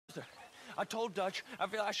I told Dutch. I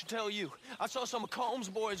feel I should tell you. I saw some of Combs'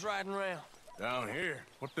 boys riding around. Down here?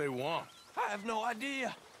 What they want? I have no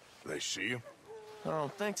idea. They see you? I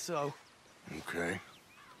don't think so. Okay.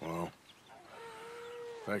 Well,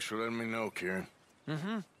 thanks for letting me know, Kieran.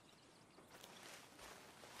 Mm-hmm.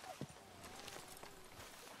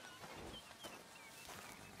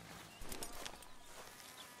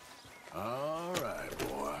 All right,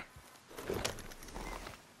 boy.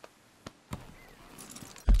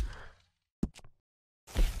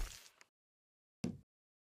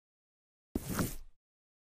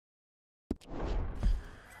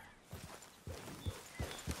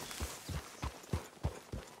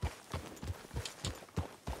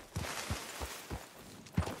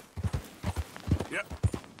 Yep.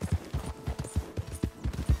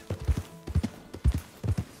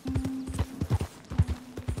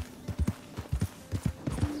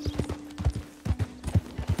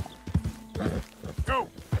 Go!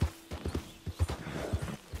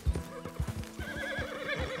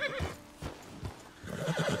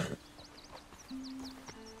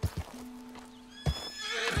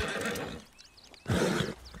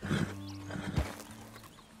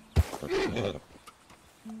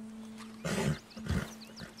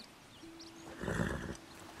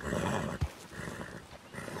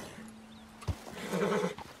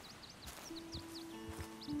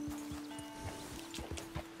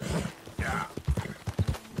 Yeah.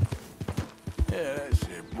 Yeah, that's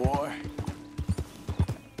it, boy.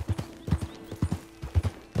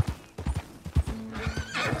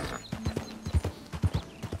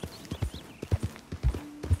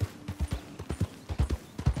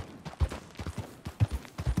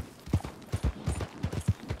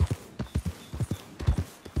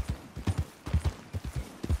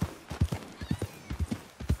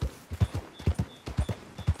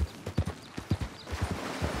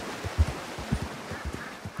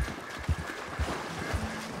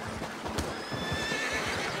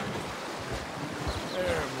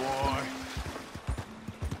 There, boy.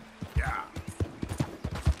 Yeah.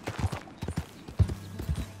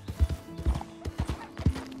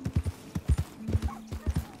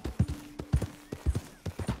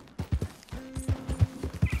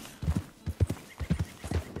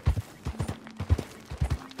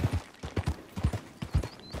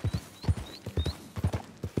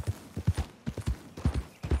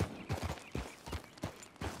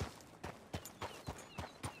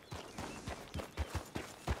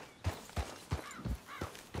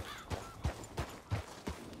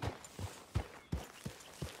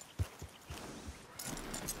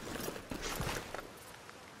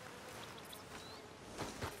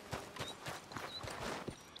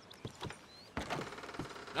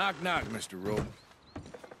 Knock, knock, Mr. Roden.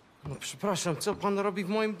 No przepraszam, co pan robi w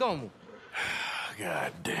moim domu?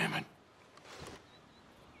 God damn it.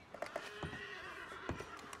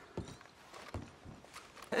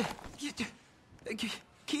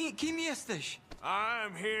 Kim jesteś?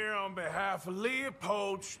 I'm here on behalf of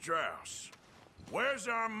Leopold Strauss. Where's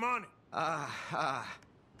our money?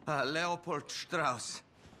 Leopold Strauss.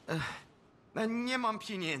 Nie mam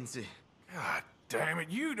pieniędzy. God damn it,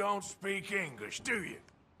 you don't speak English, do you?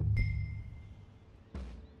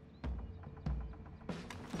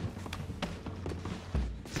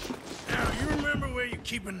 Now, you remember where you're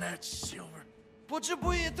keeping that silver?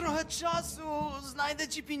 Potrzebuję trochę czasu, znajdę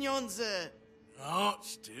ci pieniądze. Oh,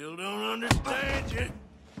 still don't understand you.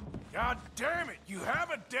 God damn it, you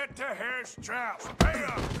have a debt to Herr Strauss. Pay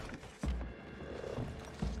up!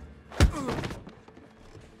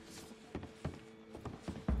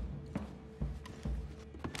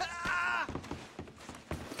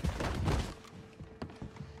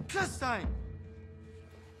 Przestań!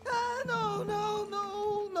 No.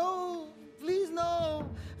 Please, no.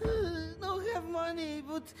 No have money,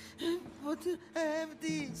 but I have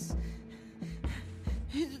this.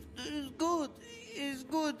 It's good. It's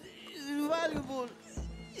good. It's valuable.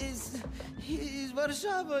 It's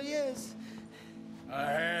Warszawa, yes. I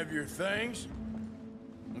have your things,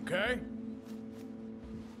 okay?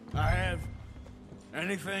 I have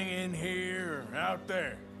anything in here or out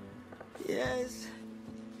there. Yes.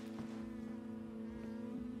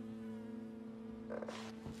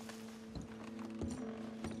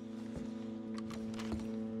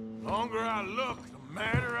 The longer I look, the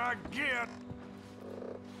madder I get.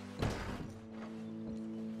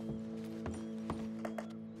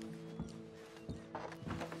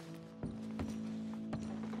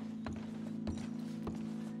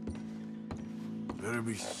 Better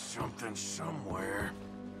be something somewhere.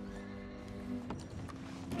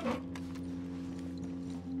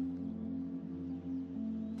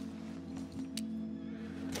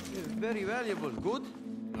 It's very valuable. Good?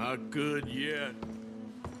 Not good yet.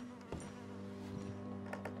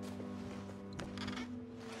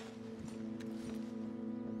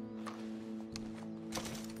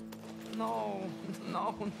 No,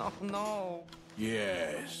 no, no, no.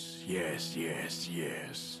 Yes, yes, yes,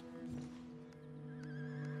 yes.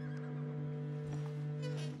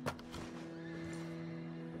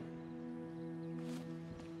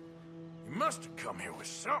 You must have come here with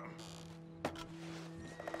something.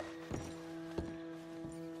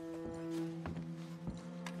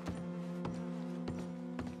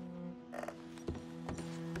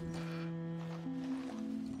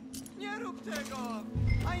 Nie rób tego!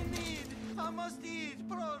 I must eat,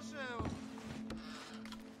 proszę!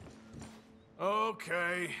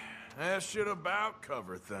 Okay, that should about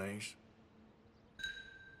cover things.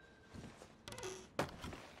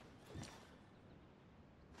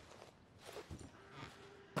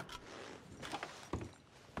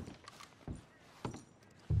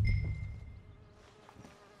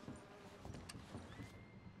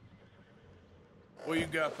 What you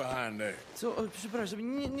got behind there? Co? O, przepraszam,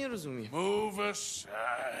 nie rozumiem. Move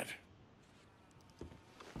aside.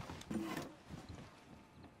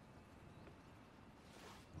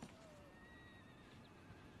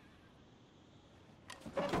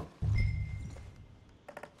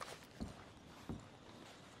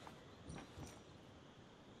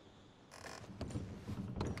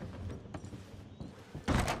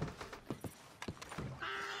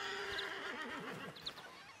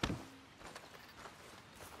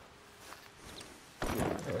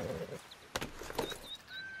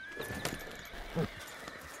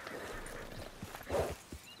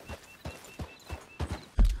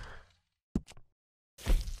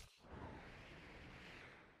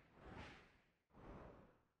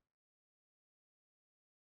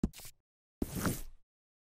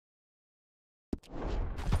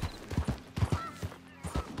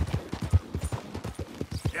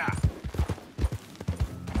 Yeah.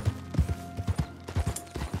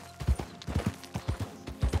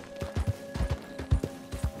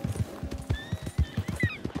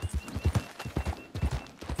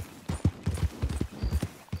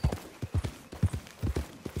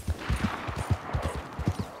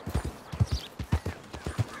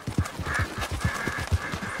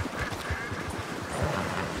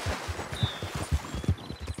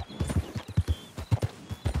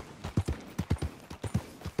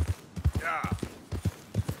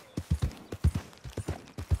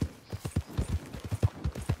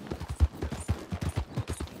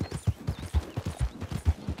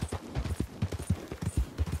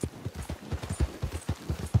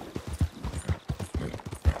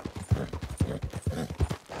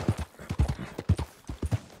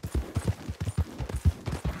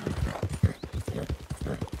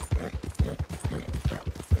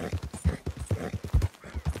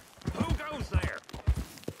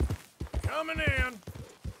 Coming in.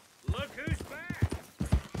 Look who's back.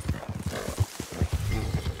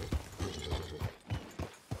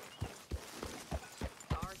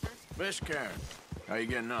 Arthur? Miss Karen, how you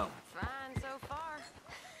getting on? Fine so far.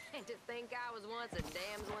 To think I was once a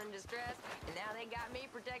damsel in distress, and now they got me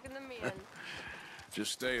protecting the men.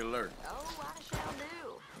 Just stay alert. Oh, I shall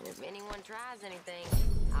do. And if anyone tries anything,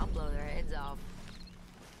 I'll blow their heads off.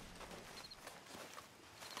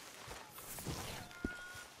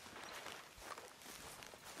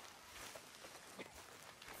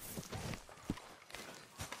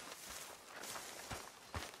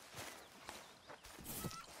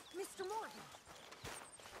 Mr. Morgan!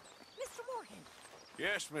 Mr. Morgan!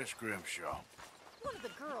 Yes, Miss Grimshaw. One of the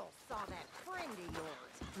girls saw that friend of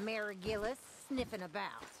yours, Mary Gillis, sniffing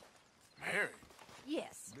about. Mary?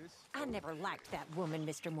 Yes. I never liked that woman,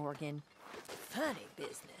 Mr. Morgan. Funny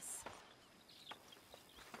business.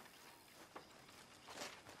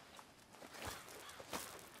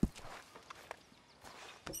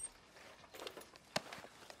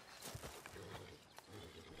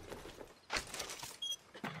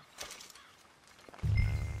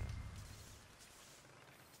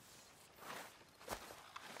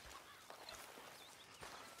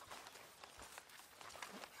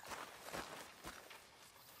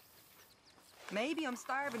 Maybe I'm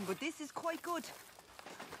starving, but this is quite good.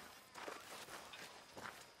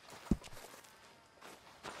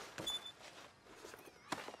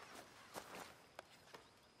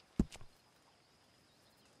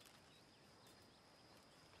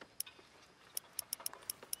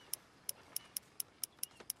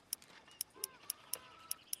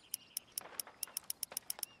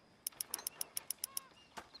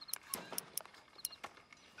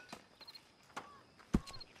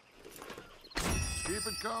 Keep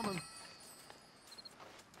it coming.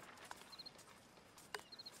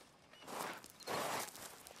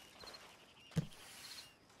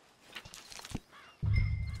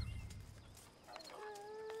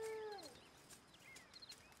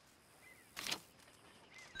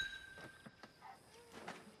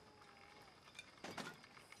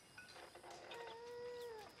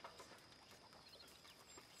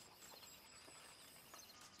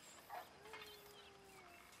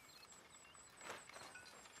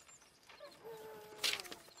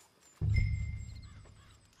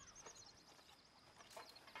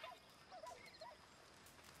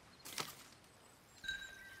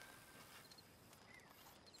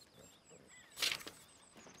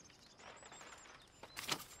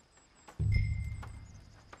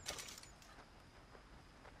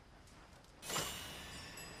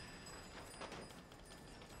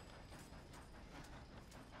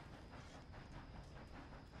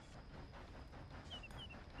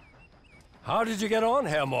 How did you get on,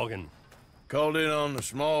 Herr Morgan? Called in on the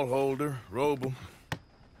smallholder, Roble.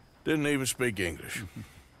 Didn't even speak English.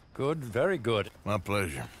 Good, very good. My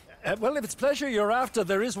pleasure. Well, if it's pleasure you're after,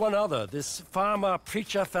 there is one other. This farmer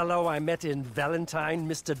preacher fellow I met in Valentine,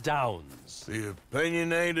 Mr. Downs. The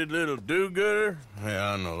opinionated little do-gooder?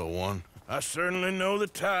 Yeah, I know the one. I certainly know the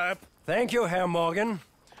type. Thank you, Herr Morgan.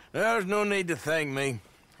 There's no need to thank me.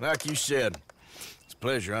 Like you said, it's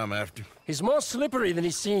pleasure I'm after. He's more slippery than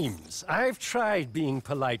he seems. I've tried being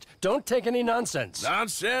polite. Don't take any nonsense.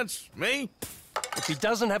 Nonsense? Me? If he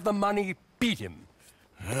doesn't have the money, beat him.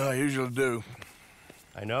 Well, I usually do.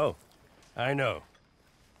 I know. I know.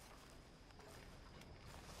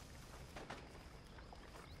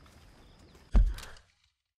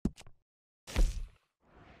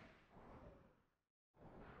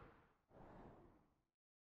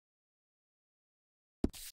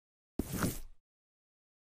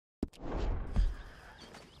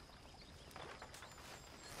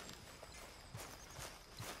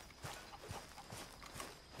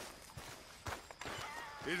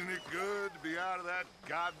 Isn't it good to be out of that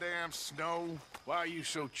goddamn snow? Why are you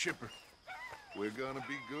so chipper? We're gonna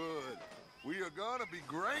be good. We are gonna be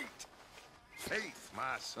great. Faith,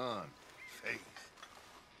 my son. Faith.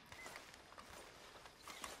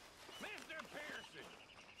 Mr. Pearson!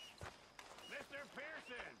 Mr.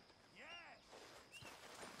 Pearson! Yes!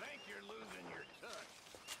 I think you're losing your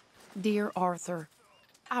touch. Dear Arthur,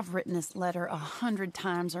 I've written this letter 100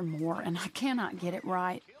 times or more, and I cannot get it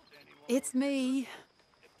right. It's me.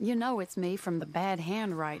 You know it's me from the bad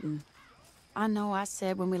handwriting. I know I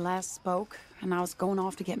said when we last spoke, and I was going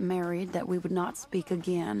off to get married, that we would not speak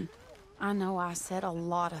again. I know I said a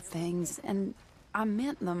lot of things, and I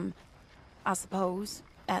meant them, I suppose,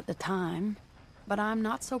 at the time. But I'm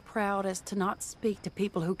not so proud as to not speak to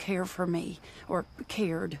people who care for me, or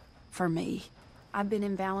cared for me. I've been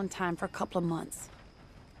in Valentine for a couple of months.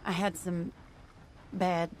 I had some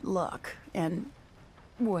bad luck, and,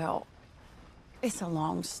 well, it's a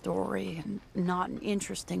long story and not an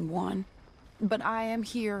interesting one. But I am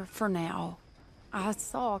here for now. I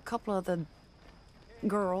saw a couple of the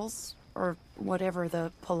girls, or whatever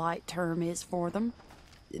the polite term is for them,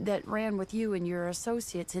 that ran with you and your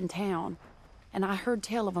associates in town. And I heard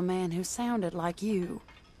tell of a man who sounded like you.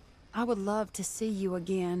 I would love to see you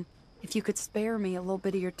again, if you could spare me a little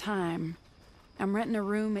bit of your time. I'm renting a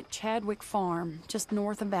room at Chadwick Farm, just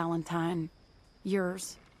north of Valentine.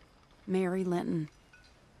 Yours, Mary Linton.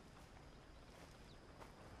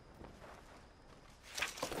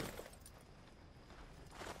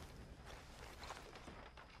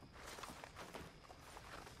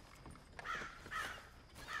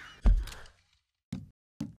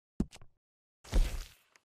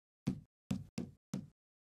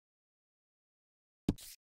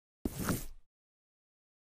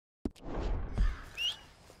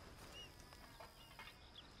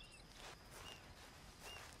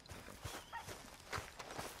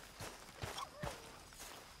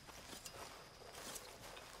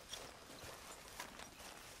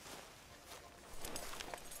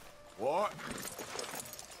 What?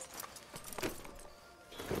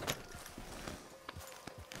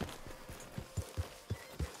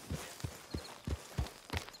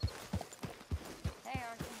 Hey,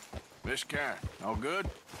 Arthur. Miss Karen, all good?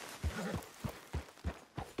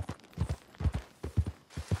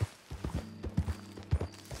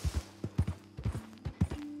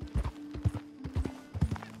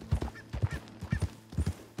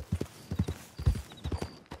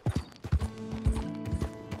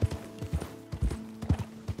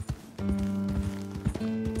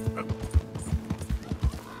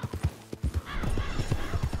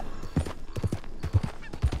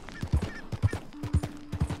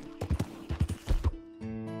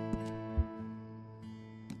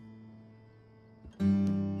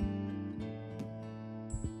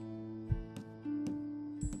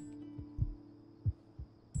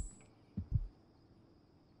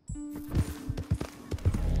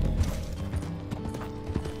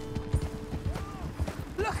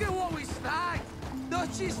 Look at what we snagged!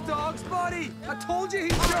 Dutchie's dog's body! I told you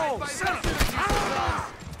he'd show!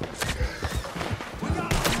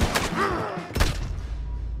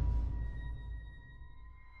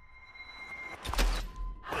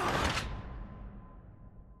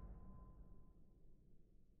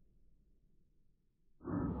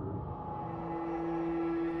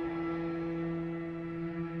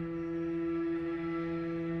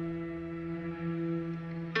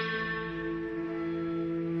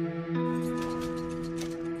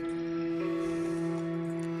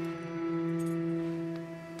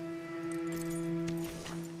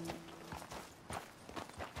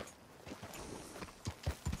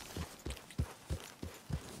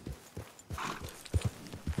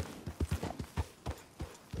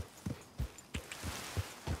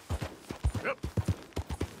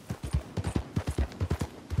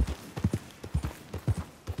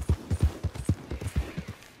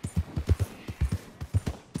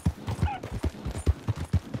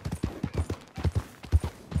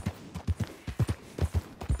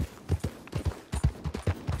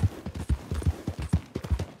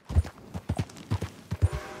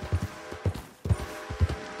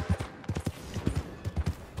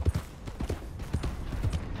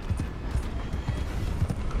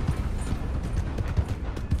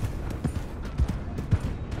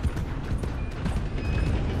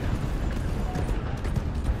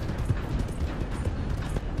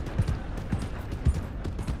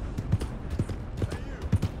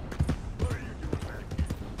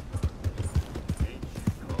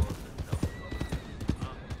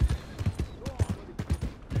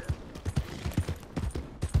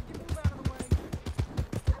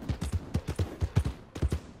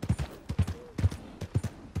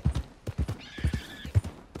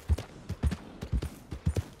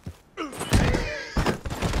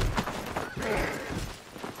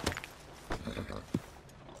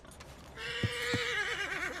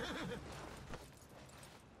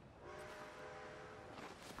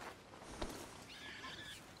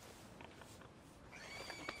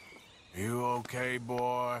 okay,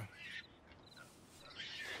 boy.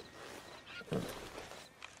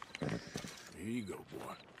 Here you go,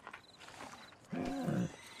 boy.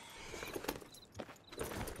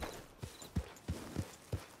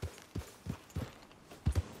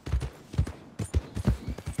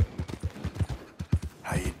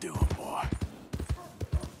 How you doing, boy?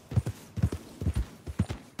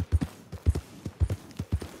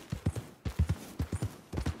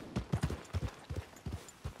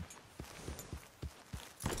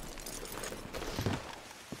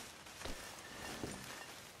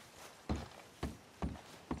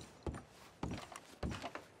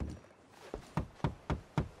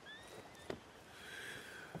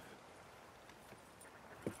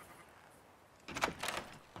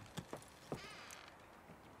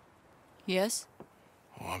 Yes?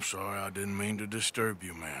 Oh, I'm sorry, I didn't mean to disturb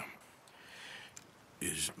you, ma'am.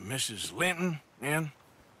 Is Mrs. Linton in?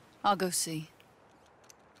 I'll go see.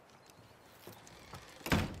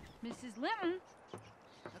 Mrs. Linton,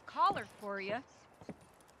 a caller for you.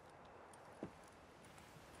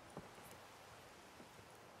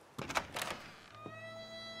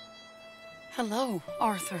 Hello,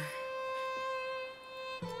 Arthur.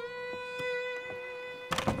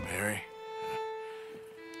 Mary?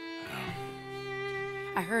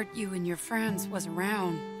 I heard you and your friends was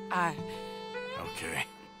around. Okay.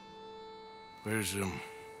 Where's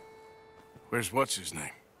what's his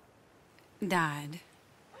name? Died.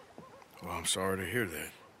 Well, I'm sorry to hear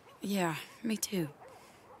that. Yeah, me too.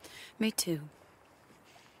 Me too.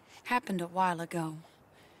 Happened a while ago.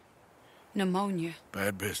 Pneumonia.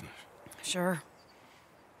 Bad business. Sure.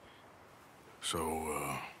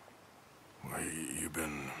 So, well, you've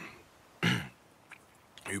been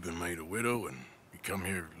made a widow and you come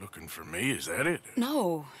here looking for me, is that it?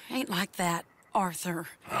 No, ain't like that, Arthur.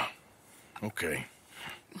 Oh, okay.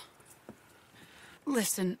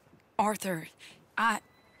 Listen, Arthur,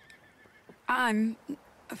 I'm...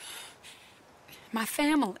 my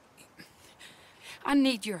family. I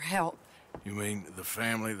need your help. You mean the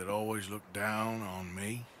family that always looked down on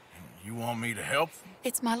me? You want me to help?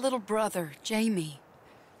 It's my little brother, Jamie.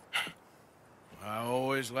 I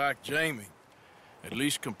always liked Jamie, at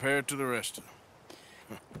least compared to the rest of them.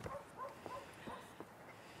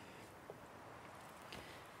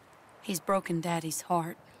 He's broken Daddy's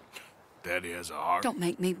heart. Daddy has a heart. Don't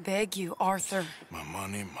make me beg you, Arthur. My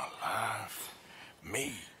money, my life,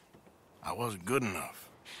 me. I wasn't good enough.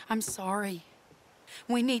 I'm sorry.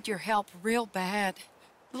 We need your help real bad.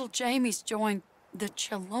 Little Jamie's joined the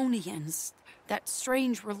Chelonians, that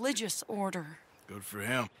strange religious order. Good for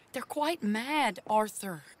him. They're quite mad,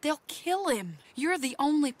 Arthur. They'll kill him. You're the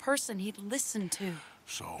only person he'd listen to.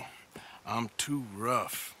 So, I'm too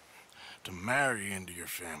rough to marry into your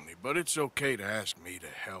family, but it's okay to ask me to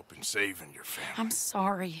help in saving your family. I'm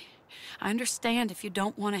sorry. I understand if you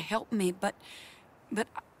don't want to help me, but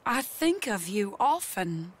I think of you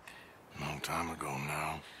often. Long time ago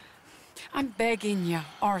now. I'm begging you,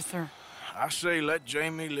 Arthur. I say let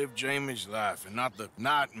Jamie live Jamie's life and not the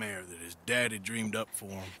nightmare that his daddy dreamed up for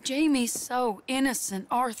him. Jamie's so innocent,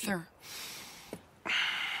 Arthur.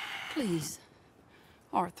 Please,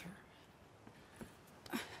 Arthur.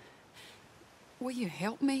 Will you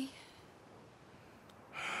help me?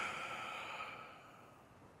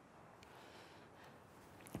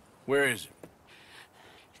 Where is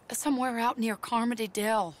it? Somewhere out near Carmody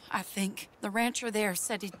Dell, I think. The rancher there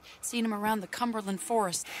said he'd seen him around the Cumberland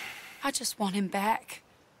Forest. I just want him back,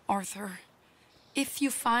 Arthur. If you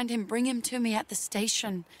find him, bring him to me at the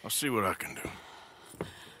station. I'll see what I can do.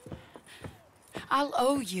 I'll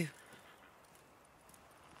owe you.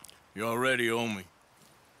 You already owe me.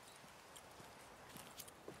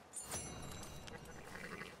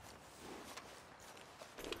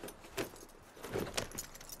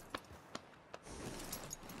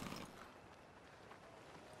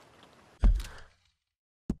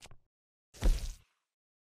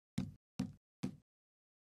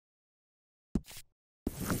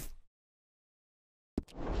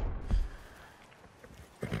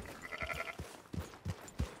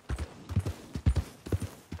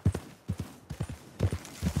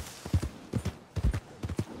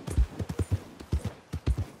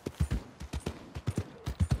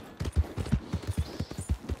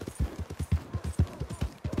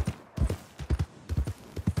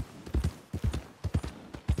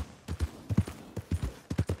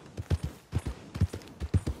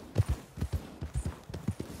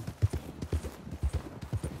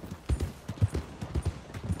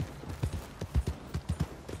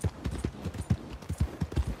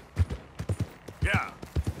 Yeah.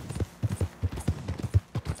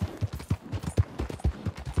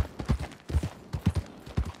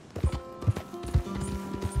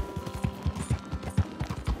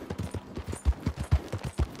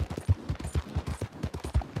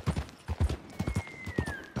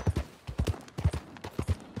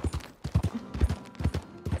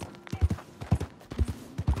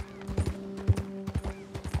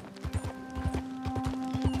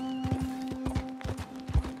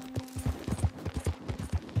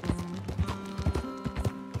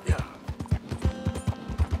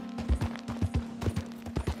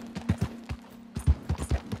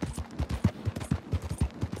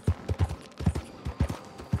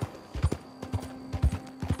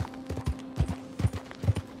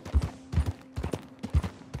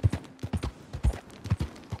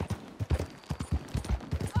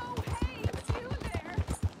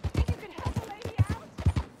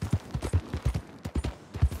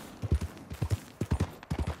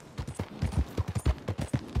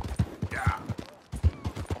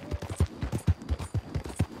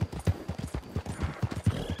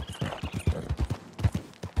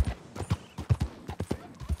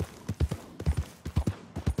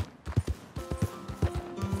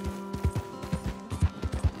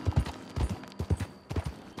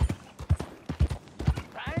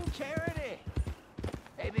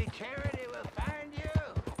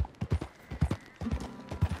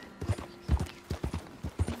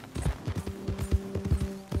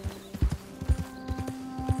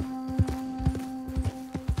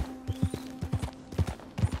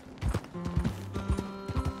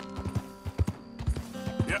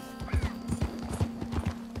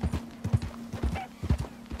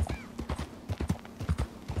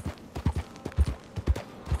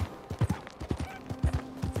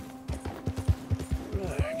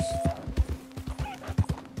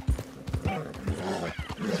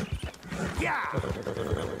 Yeah!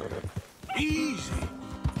 Easy.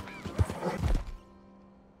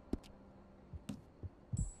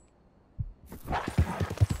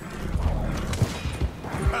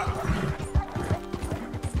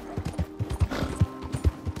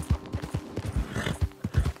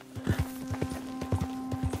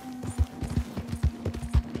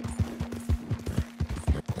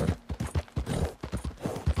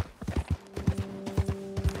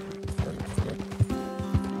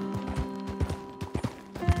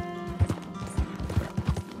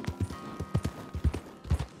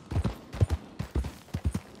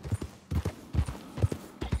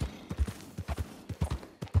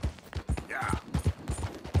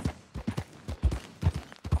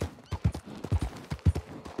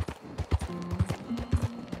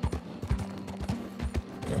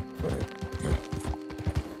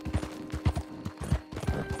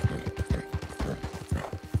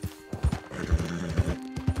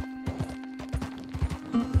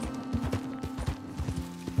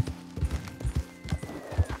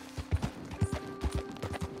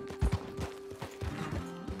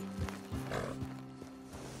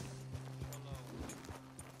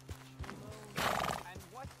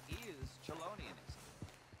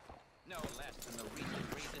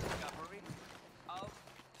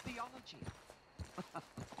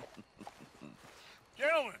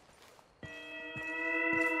 Gentlemen!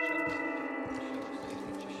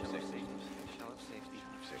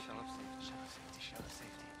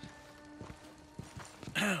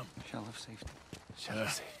 Shell of safety. Shell of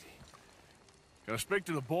safety. Can I speak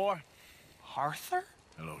to the boy? Arthur?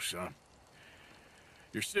 Hello, son.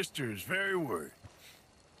 Your sister is very worried.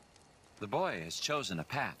 The boy has chosen a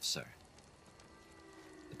path, sir.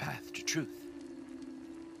 The path to truth.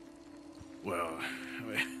 Well,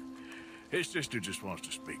 his sister just wants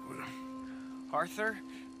to speak with him. Arthur,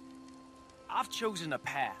 I've chosen a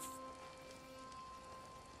path.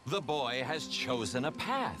 The boy has chosen a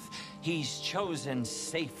path. He's chosen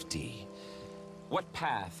safety. What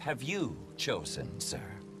path have you chosen, sir?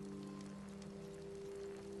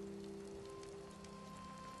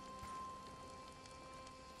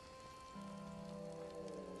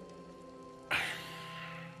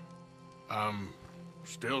 I'm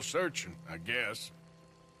still searching, I guess.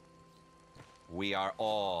 We are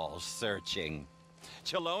all searching.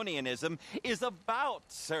 Chelonianism is about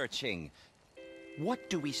searching. What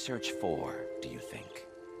do we search for, do you think?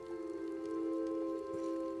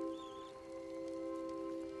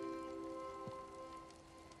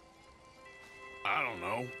 I don't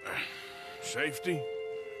know. Safety?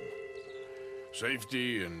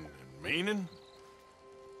 Safety and meaning?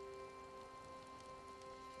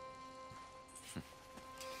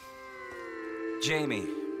 Jamie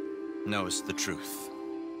knows the truth.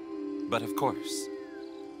 But of course,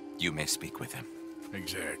 you may speak with him.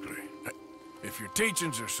 Exactly. If your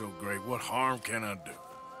teachings are so great, what harm can I do?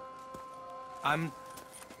 I'm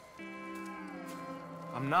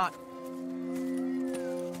not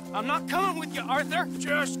coming with you, Arthur!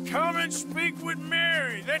 Just come and speak with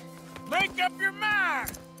Mary, then make up your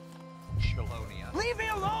mind! Chelonia. Leave me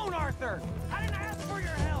alone, Arthur! I didn't ask for your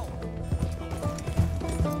help!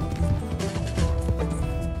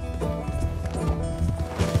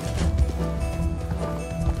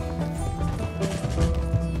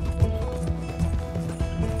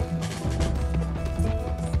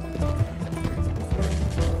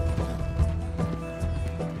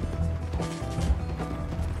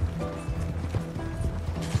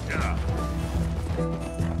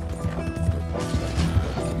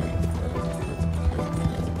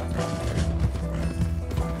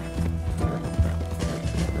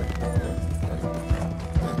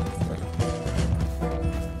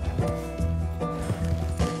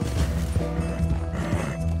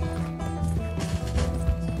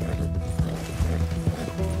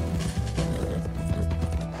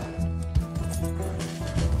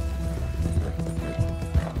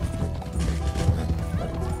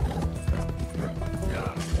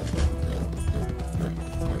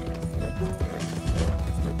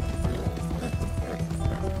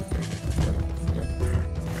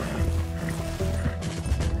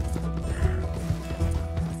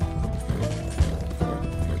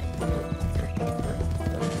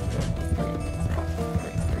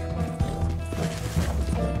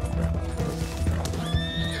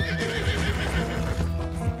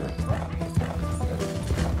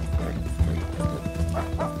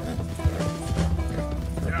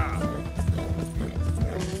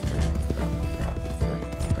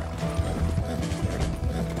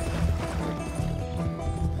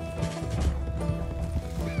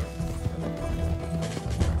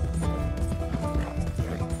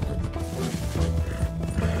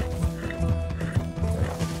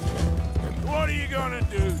 gonna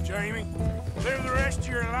do, Jamie? Live the rest of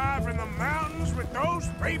your life in the mountains with those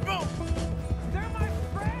people? They're my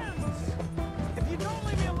friends! If you don't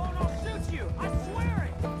leave me alone, I'll shoot you! I swear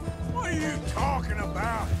it! What are you talking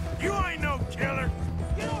about? You ain't no killer.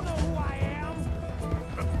 You don't know who I am!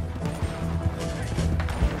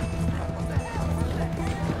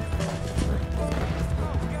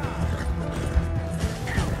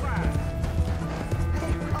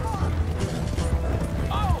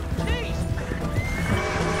 Oh, jeez!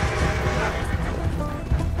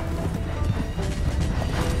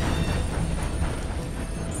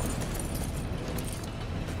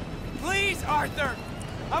 Please, Arthur!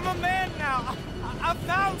 I'm a man now. I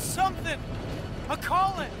found something. A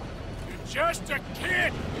calling. You're just a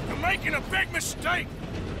kid. You're making a big mistake.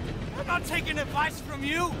 I'm not taking advice from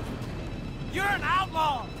you. You're an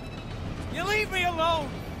outlaw. You leave me alone.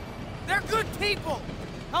 They're good people.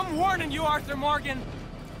 I'm warning you, Arthur Morgan.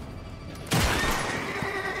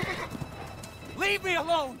 Leave me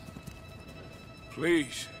alone.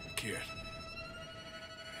 Please, kid.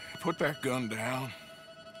 Put that gun down.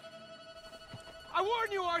 I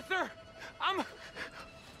warn you, Arthur. I'm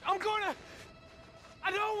gonna...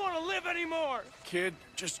 I don't want to live anymore. Kid,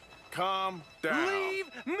 just calm down. Leave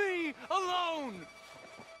me alone.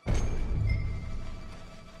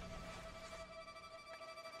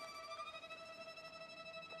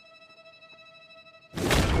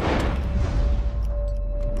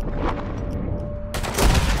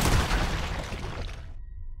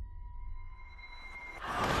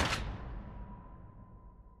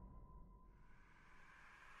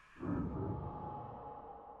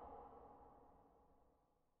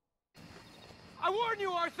 I warn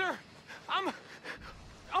you, Arthur!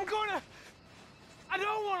 I'm gonna... I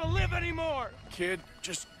don't want to live anymore! Kid,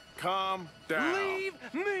 just calm down. Leave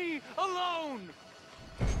me alone!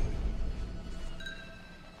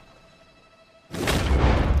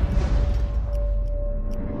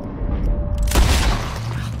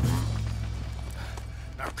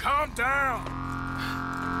 Now calm down.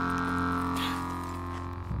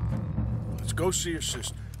 Let's go see your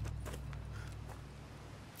sister.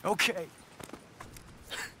 Okay.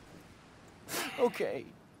 Okay.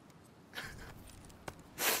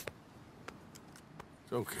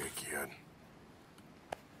 It's okay, kid.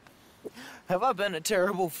 Have I been a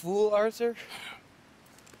terrible fool, Arthur?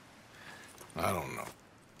 I don't know.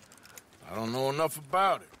 I don't know enough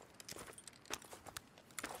about it.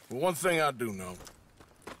 But one thing I do know.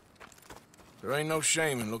 There ain't no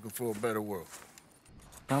shame in looking for a better world.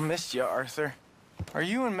 I missed you, Arthur. Are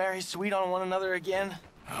you and Mary sweet on one another again?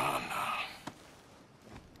 Oh,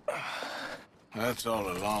 no. That's all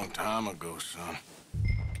a long time ago, son.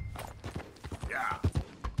 Yeah.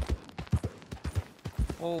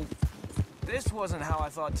 Well, this wasn't how I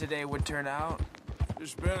thought today would turn out.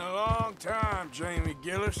 It's been a long time, Jamie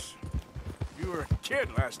Gillis. You were a kid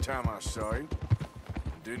last time I saw you.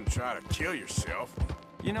 Didn't try to kill yourself.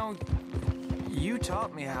 You know, you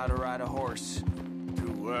taught me how to ride a horse.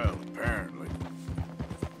 Too well, apparently.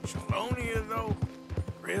 Chelonia, though?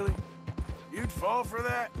 Really? You'd fall for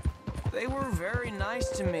that? They were very nice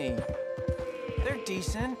to me. They're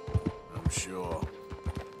decent. I'm sure.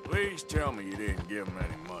 Please tell me you didn't give them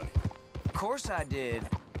any money. Of course I did.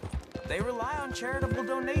 They rely on charitable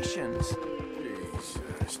donations.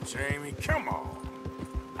 Jesus, Jamie, come on.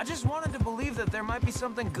 I just wanted to believe that there might be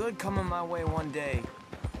something good coming my way one day.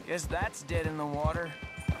 Guess that's dead in the water.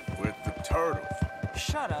 With the turtles.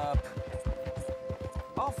 Shut up.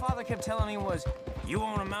 All Father kept telling me was, you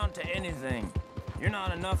won't amount to anything. You're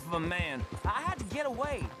not enough of a man. I had to get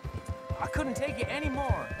away. I couldn't take it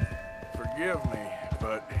anymore. Forgive me,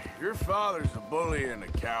 but your father's a bully and a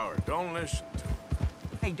coward. Don't listen to him.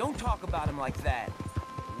 Hey, don't talk about him like that.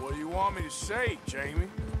 What do you want me to say, Jamie?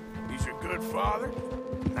 He's a good father?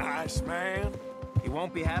 Nice man? He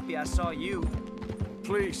won't be happy I saw you.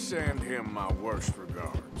 Please send him my worst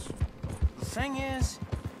regards. The thing is,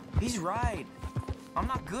 he's right. I'm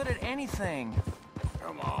not good at anything.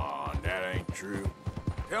 Come on, that ain't true.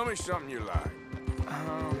 Tell me something you like.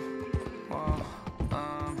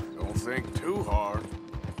 Don't think too hard.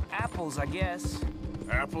 Apples, I guess.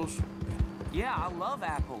 Apples? Yeah, I love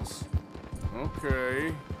apples.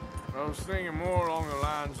 Okay. I was thinking more along the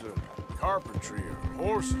lines of carpentry or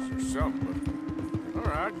horses or something, but...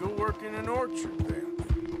 All right, go work in an orchard,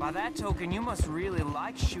 then. By that token, you must really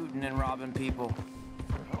like shooting and robbing people.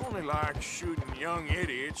 I only like shooting young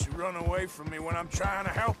idiots who run away from me when I'm trying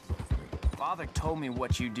to help them. Father told me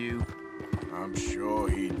what you do. I'm sure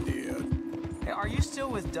he did. Hey, are you still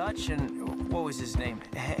with Dutch and... what was his name?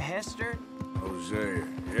 Hester? Hosea.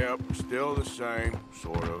 Yep, still the same,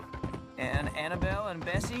 sort of. And Annabelle and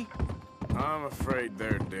Bessie? I'm afraid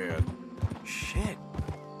they're dead. Shit.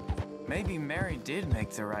 Maybe Mary did make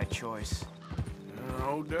the right choice.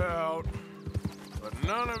 No doubt. But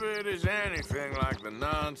none of it is anything like the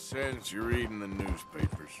nonsense you read in the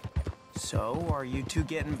newspapers. So, are you two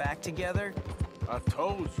getting back together? I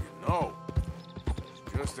told you, no.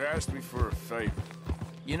 Just asked me for a favor.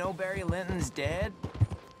 You know Barry Linton's dead?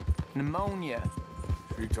 Pneumonia.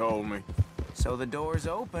 She told me. So the door's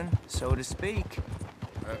open, so to speak.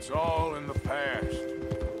 That's all in the past.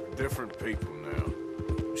 We're different people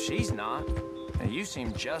now. She's not. And you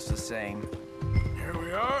seem just the same. Here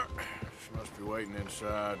we are. She must be waiting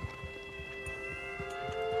inside.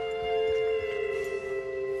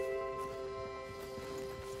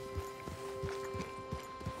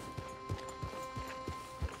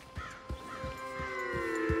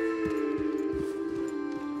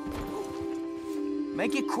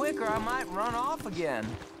 Make it quick or I might run off again.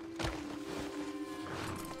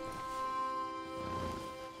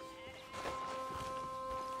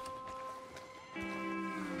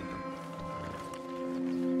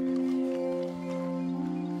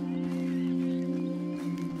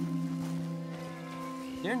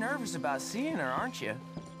 You're nervous about seeing her, aren't you?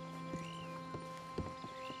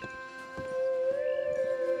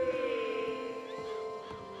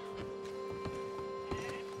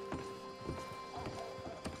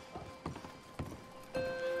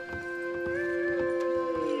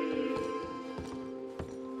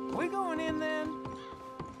 We going in then?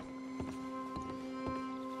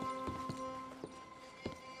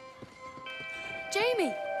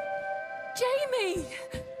 Jamie! Jamie!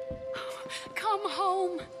 Come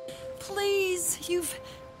home. Please,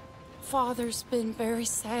 Father's been very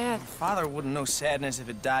sad. Father wouldn't know sadness if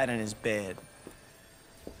it died in his bed.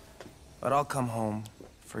 But I'll come home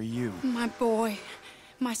for you. My boy.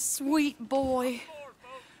 My sweet boy.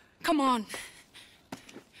 Come on.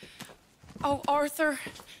 Oh, Arthur.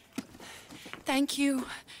 Thank you.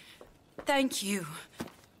 Thank you.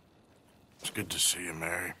 It's good to see you,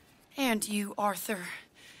 Mary. And you, Arthur.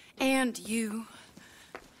 And you.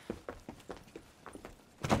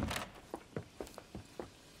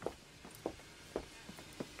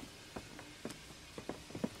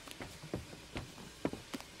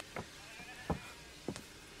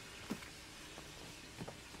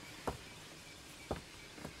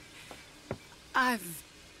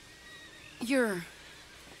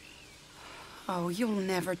 Oh, you'll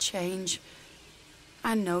never change.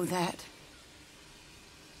 I know that.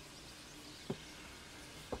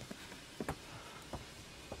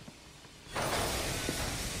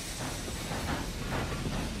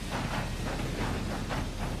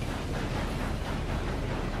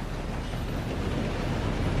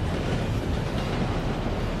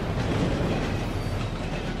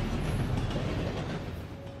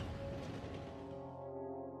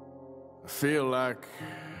 I feel like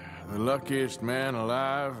the luckiest man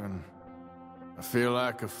alive, and I feel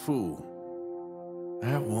like a fool.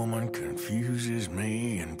 That woman confuses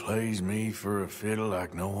me and plays me for a fiddle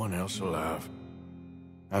like no one else alive.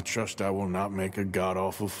 I trust I will not make a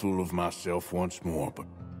god-awful fool of myself once more, but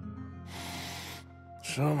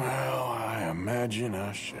somehow I imagine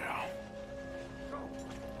I shall.